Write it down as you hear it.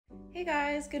Hey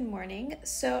guys, good morning.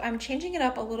 So I'm changing it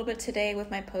up a little bit today with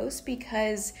my post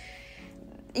because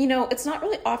it's not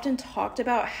really often talked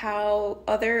about how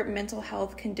other mental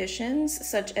health conditions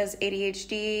such as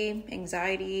ADHD,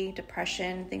 anxiety,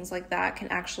 depression, things like that can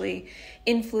actually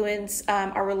influence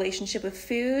our relationship with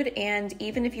food. And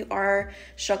even if you are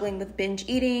struggling with binge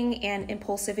eating and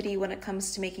impulsivity when it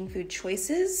comes to making food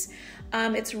choices,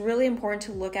 it's really important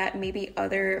to look at maybe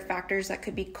other factors that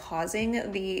could be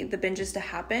causing the binges to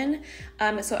happen.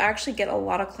 So I actually get a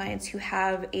lot of clients who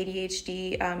have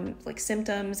ADHD like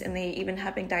symptoms, and they even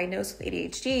have been diagnosed with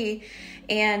ADHD,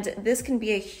 and this can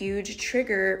be a huge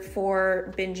trigger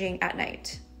for binging at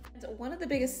night. And one of the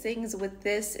biggest things with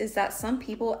this is that some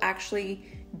people actually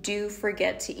do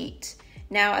forget to eat.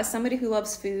 Now, as somebody who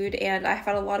loves food, and I've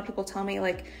had a lot of people tell me,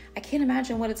 like, I can't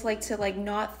imagine what it's like to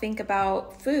not think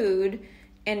about food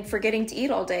and forgetting to eat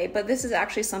all day. But this is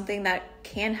actually something that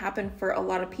can happen for a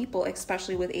lot of people,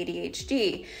 especially with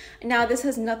ADHD. Now, this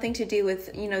has nothing to do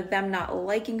with, them not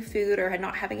liking food or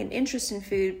not having an interest in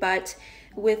food, but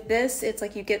with this, it's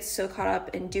like you get so caught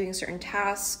up in doing certain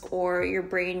tasks, or your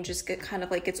brain just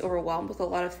gets overwhelmed with a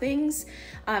lot of things,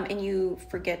 and you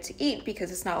forget to eat because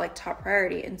it's not like top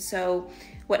priority. And so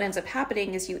what ends up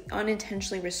happening is you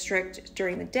unintentionally restrict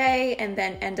during the day and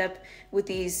then end up with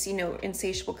these,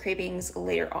 insatiable cravings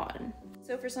later on.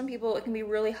 So for some people, it can be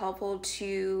really helpful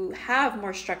to have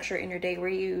more structure in your day where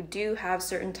you do have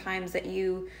certain times that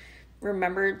you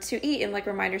remember to eat and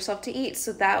remind yourself to eat,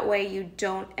 so that way you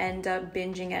don't end up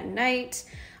binging at night.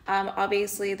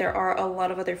 Obviously, there are a lot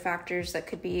of other factors that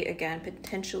could be, again,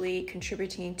 potentially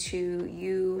contributing to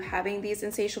you having these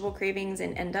insatiable cravings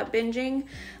and end up binging.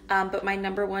 But my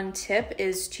number one tip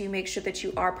is to make sure that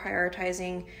you are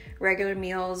prioritizing regular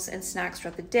meals and snacks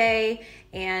throughout the day,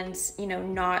 and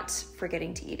not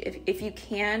forgetting to eat. If you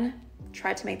can,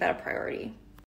 try to make that a priority.